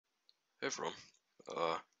Hey everyone,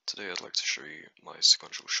 today I'd like to show you my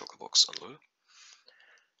Sequential Shulker box unloader.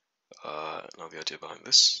 Now the idea behind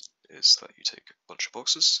this is that you take a bunch of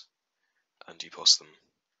boxes and you pass them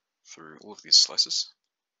through all of these slices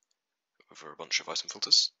over a bunch of item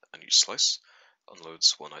filters, and each slice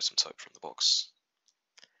unloads one item type from the box.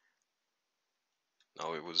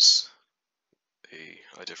 Now it was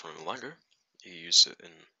an idea from Lango. He used it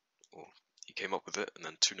he came up with it, and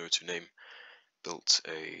then 2No2Name built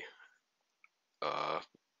a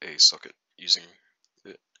socket using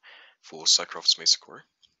it for Cycraft's Mesa Core,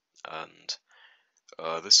 and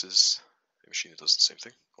this is a machine that does the same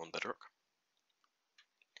thing on Bedrock.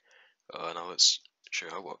 Now let's show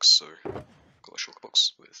you how it works. So I've got a shulker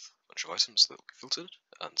box with a bunch of items that will be filtered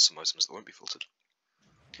and some items that won't be filtered,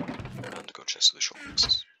 and I've got a chest with the shulker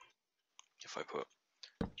boxes. If I put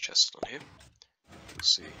a chest on here, you'll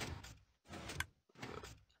see that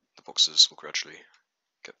the boxes will gradually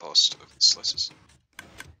get passed over these slices,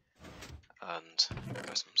 and the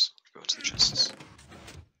items go into the chests.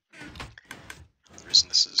 The reason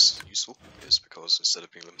this is useful is because instead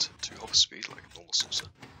of being limited to hopper speed like a normal sorter,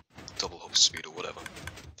 double hopper speed or whatever,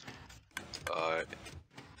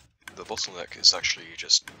 the bottleneck is actually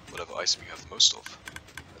just whatever item you have the most of.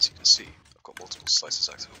 As you can see, I've got multiple slices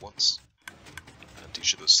active at once, and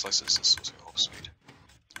each of those slices is sorting at hopper speed,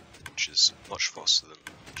 which is much faster than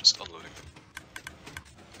just unloading them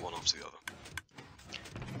one after the other.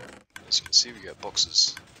 As you can see, we get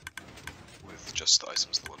boxes with just the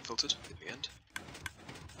items that weren't filtered in the end,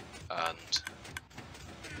 and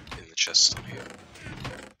in the chest on here,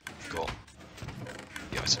 we've got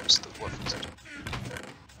the items that were filtered.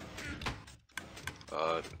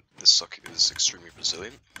 This socket is extremely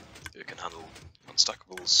resilient. It can handle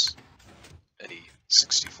unstackables, any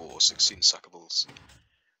 64 or 16 stackables.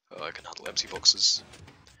 It can handle empty boxes.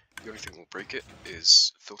 The only thing that will break it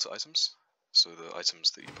is filter items, so the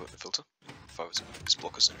items that you put in the filter. If I were to put these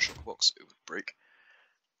blockers in a shulker box, it would break,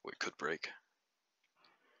 or it could break.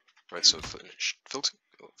 Right, so finished filtering,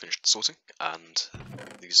 or finished sorting, and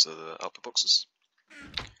these are the output boxes.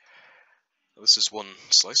 Now this is one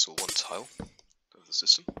slice or one tile of the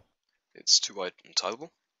system. It's 2-item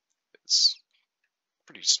tileable. It's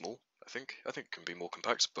pretty small, I think. I think it can be more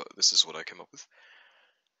compact, but this is what I came up with.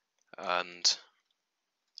 And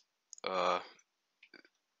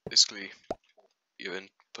basically, your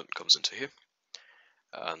input comes into here,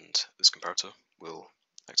 and this comparator will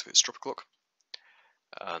activate this dropper clock,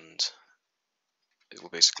 and it will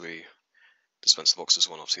basically dispense the boxes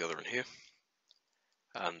one after the other in here,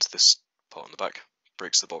 and this part on the back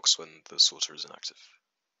breaks the box when the sorter is inactive,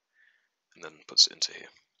 and then puts it into here.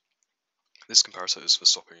 This comparator is for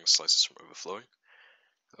stopping slices from overflowing.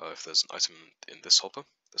 If there's an item in this hopper,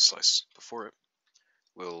 the slice before it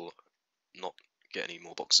will not get any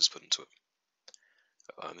more boxes put into it.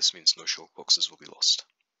 And this means no shulker boxes will be lost.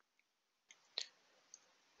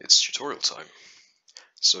 It's tutorial time.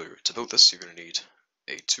 So to build this, you're going to need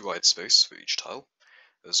a 2-wide space for each tile,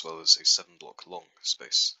 as well as a 7-block long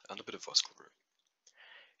space, and a bit of vertical room.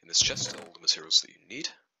 In this chest are all the materials that you need.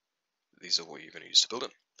 These are what you're going to use to build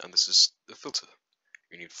it, and this is the filter.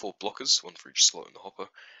 You need 4 blockers, one for each slot in the hopper,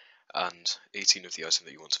 and 18 of the item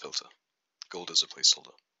that you want to filter. Gold as a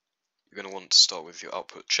placeholder. You're going to want to start with your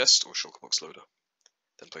output chest or shulker box loader,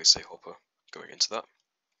 then place a hopper going into that,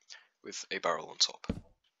 with a barrel on top.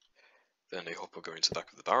 Then a hopper going to the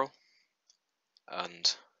back of the barrel,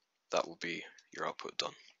 and that will be your output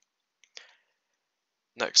done.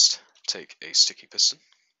 Next, take a sticky piston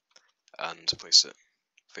and place it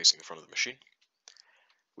facing in front of the machine,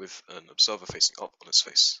 with an observer facing up on its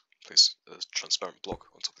face. Place a transparent block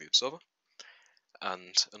on top of the observer,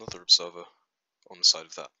 and another observer on the side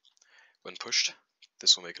of that. When pushed,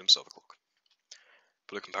 this will make an observer clock.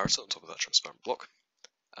 Put a comparator on top of that transparent block,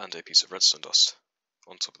 and a piece of redstone dust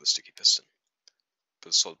on top of the sticky piston.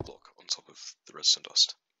 Put a solid block on top of the redstone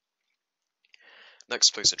dust.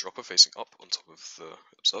 Next, place a dropper facing up on top of the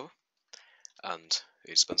observer, and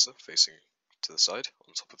a dispenser facing to the side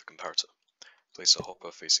on top of the comparator. Place a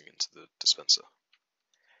hopper facing into the dispenser.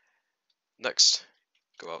 Next,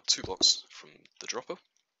 go out 2 blocks from the dropper,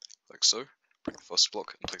 like so. Break the first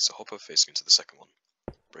block and place a hopper facing into the second one.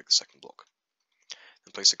 Break the second block.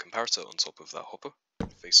 Then place a comparator on top of that hopper,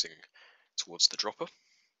 facing towards the dropper.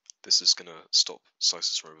 This is going to stop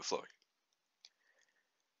slices from overflowing.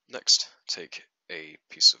 Next, take a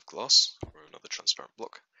piece of glass or another transparent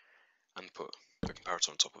block and put a comparator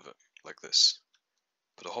on top of it, like this.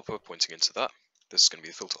 Put a hopper pointing into that. This is going to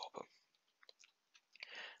be the filter hopper.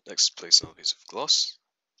 Next, place another piece of glass.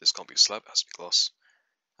 This can't be a slab, it has to be glass.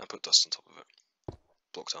 And put dust on top of it.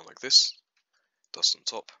 Block down like this, dust on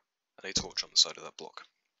top, and a torch on the side of that block.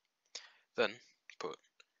 Then put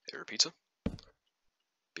a repeater,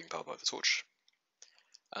 being powered by the torch,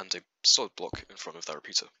 and a solid block in front of that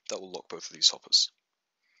repeater. That will lock both of these hoppers.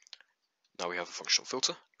 Now we have a functional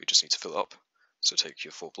filter, we just need to fill it up. So take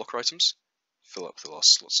your 4 blocker items, fill up the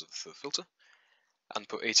last slots of the filter, and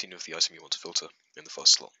put 18 of the item you want to filter in the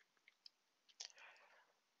first slot.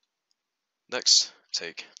 Next,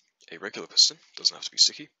 take a regular piston, doesn't have to be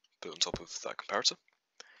sticky, put it on top of that comparator,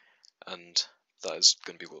 and that is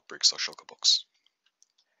going to be what breaks our shulker box.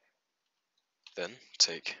 Then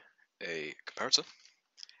take a comparator,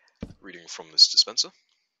 reading from this dispenser,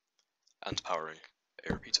 and powering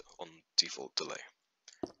a repeater on default delay.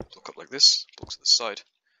 Block up like this, block to the side,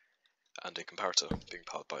 and a comparator being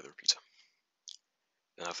powered by the repeater.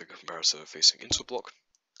 Then have the comparator facing into a block,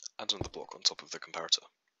 and another block on top of the comparator.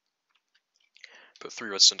 Put 3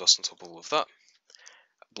 redstone dust on top of all of that,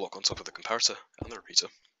 block on top of the comparator and the repeater,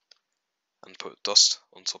 and put dust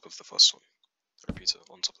on top of the first one, the repeater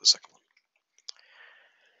on top of the second one.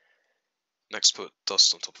 Next put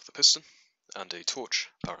dust on top of the piston, and a torch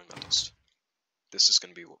powering that dust. This is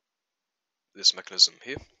going to be what this mechanism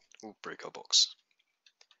here will break our box.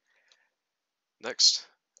 Next,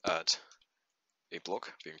 add a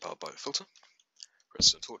block being powered by the filter,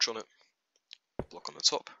 redstone torch on it, block on the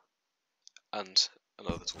top, and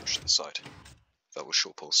another torch to the side. That will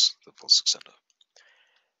short pulse the pulse extender.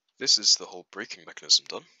 This is the whole braking mechanism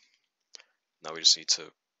done. Now we just need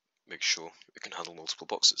to make sure it can handle multiple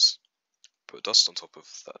boxes. Put dust on top of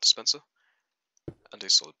that dispenser, and a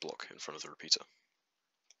solid block in front of the repeater.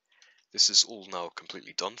 This is all now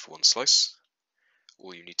completely done for one slice.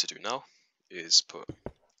 All you need to do now is put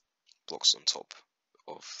blocks on top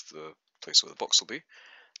of the place where the box will be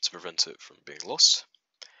to prevent it from being lost.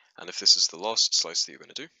 And if this is the last slice that you're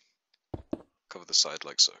going to do, cover the side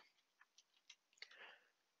like so.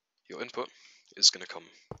 Your input is going to come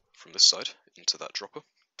from this side into that dropper,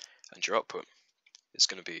 and your output is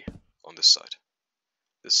going to be on this side.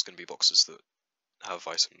 This is going to be boxes that have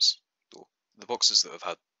items, or the boxes that have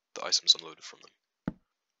had the items unloaded from them.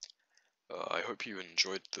 I hope you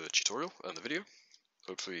enjoyed the tutorial and the video.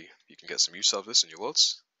 Hopefully you can get some use out of this in your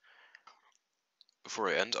worlds. Before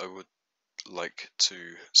I end, I would like to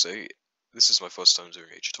say this is my first time doing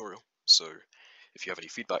a tutorial, so if you have any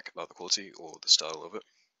feedback about the quality or the style of it,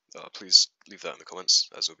 please leave that in the comments,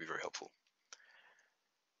 as it will be very helpful.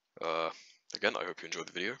 Again, I hope you enjoyed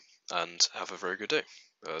the video, and have a very good day.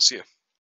 See ya.